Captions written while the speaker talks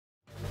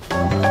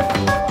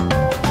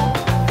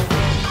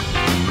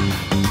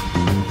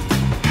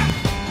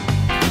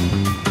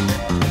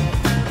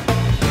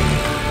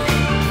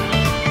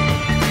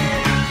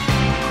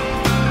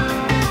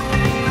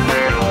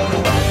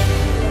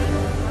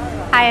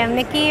I'm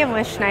Nikki. I'm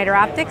with Schneider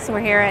Optics, and we're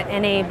here at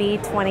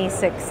NAB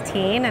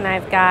 2016, and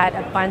I've got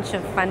a bunch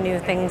of fun new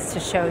things to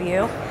show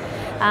you.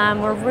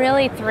 We're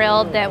really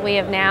thrilled that we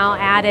have now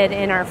added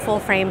in our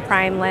full-frame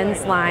prime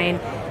lens line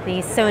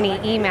the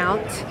Sony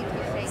E-mount.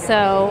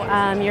 So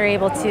you're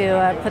able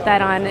to put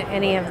that on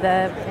any of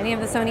the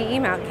Sony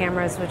E-mount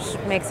cameras, which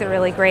makes it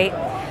really great.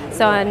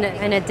 So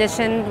in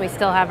addition, we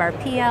still have our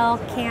PL,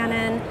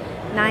 Canon,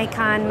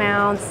 Nikon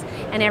mounts,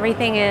 and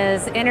everything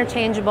is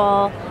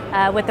interchangeable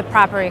with the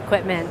proper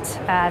equipment.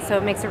 So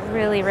it makes it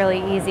really,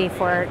 really easy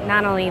for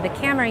not only the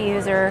camera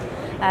user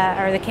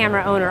or the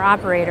camera owner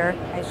operator,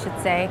 I should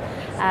say,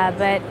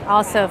 but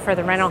also for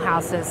the rental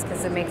houses,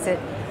 because it makes it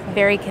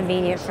very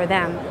convenient for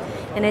them.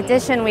 In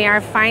addition, we are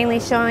finally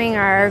showing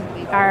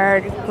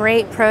our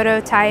great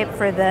prototype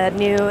for the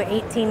new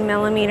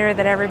 18mm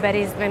that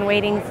everybody's been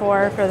waiting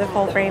for the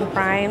full-frame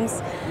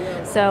primes.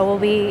 So we'll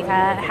be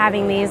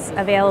having these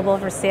available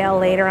for sale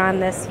later on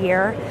this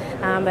year,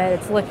 but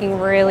it's looking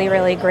really,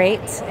 really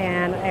great,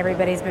 and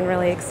everybody's been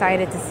really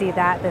excited to see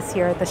that this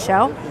year at the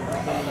show.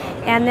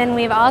 And then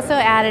we've also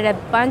added a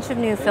bunch of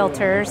new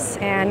filters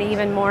and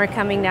even more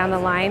coming down the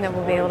line that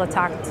we'll be able to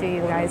talk to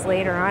you guys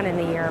later on in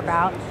the year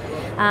about.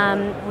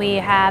 We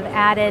have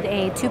added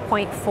a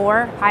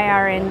 2.4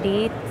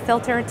 IRND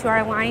filter to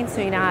our line,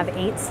 so you now have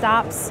 8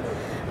 stops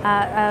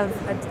of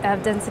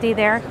density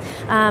there.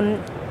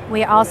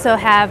 We also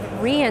have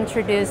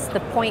reintroduced the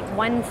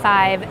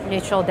 0.15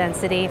 neutral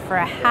density for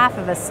a half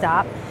of a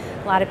stop.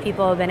 A lot of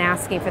people have been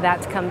asking for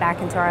that to come back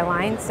into our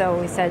line, so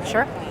we said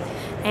sure.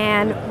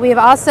 And we've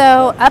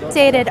also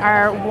updated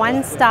our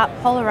one-stop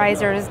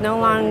polarizer. Is no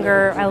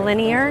longer a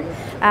linear.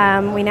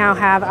 We now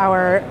have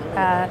our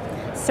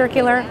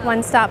circular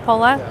one-stop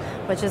pola,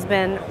 which has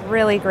been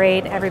really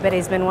great.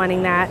 Everybody's been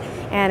wanting that,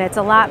 and it's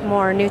a lot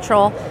more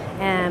neutral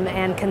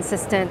and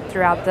consistent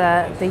throughout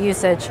the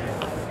usage.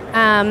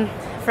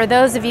 For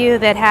those of you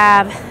that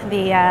have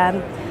the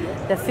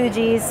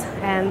Fujis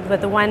and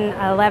with the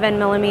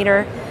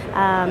 111mm,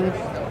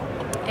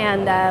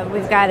 and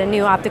we've got a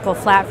new optical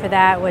flat for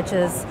that, which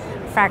is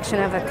a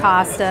fraction of the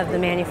cost of the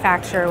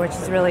manufacturer, which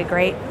is really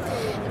great.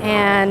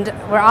 And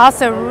we're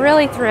also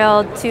really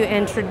thrilled to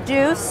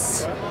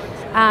introduce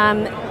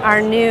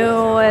our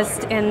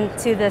newest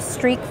into the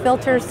streak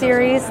filter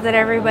series that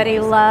everybody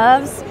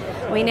loves.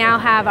 We now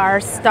have our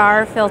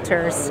star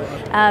filters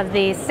of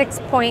the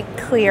 6-point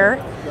clear.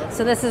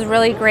 So this is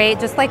really great.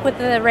 Just like with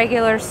the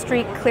regular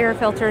streak clear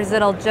filters,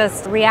 it'll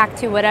just react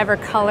to whatever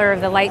color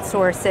the light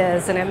source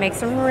is, and it makes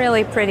some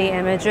really pretty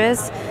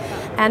images.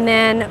 And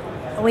then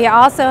we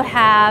also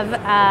have,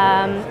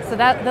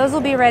 those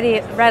will be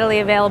readily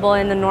available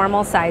in the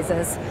normal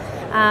sizes.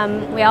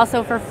 We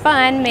also, for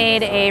fun,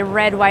 made a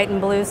red, white,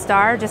 and blue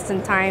star just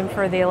in time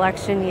for the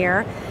election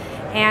year.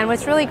 And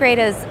what's really great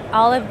is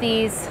all of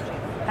these,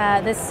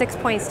 this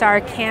 6-point star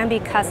can be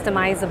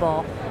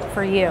customizable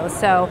for you.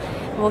 So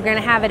we're going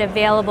to have it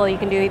available. You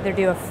can either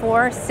do a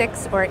 4,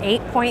 6, or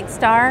 8-point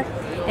star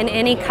in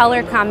any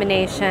color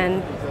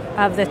combination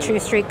of the true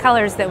streak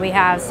colors that we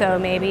have. So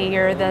maybe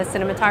you're the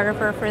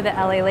cinematographer for the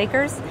LA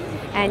Lakers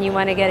and you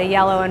want to get a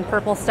yellow and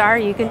purple star,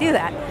 you can do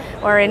that.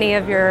 Or any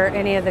of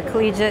the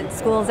collegiate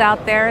schools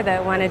out there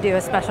that want to do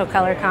a special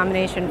color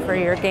combination for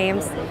your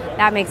games,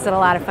 that makes it a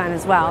lot of fun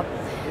as well.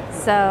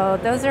 So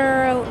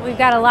we've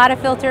got a lot of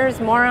filters,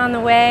 more on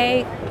the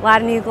way, a lot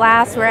of new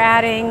glass we're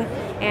adding,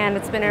 and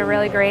it's been a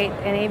really great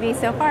NAB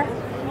so far.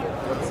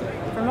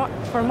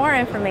 For more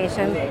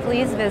information,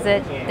 please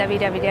visit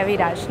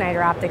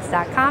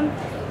www.schneideroptics.com.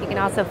 You can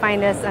also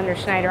find us under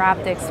Schneider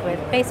Optics with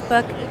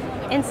Facebook,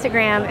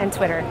 Instagram, and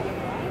Twitter.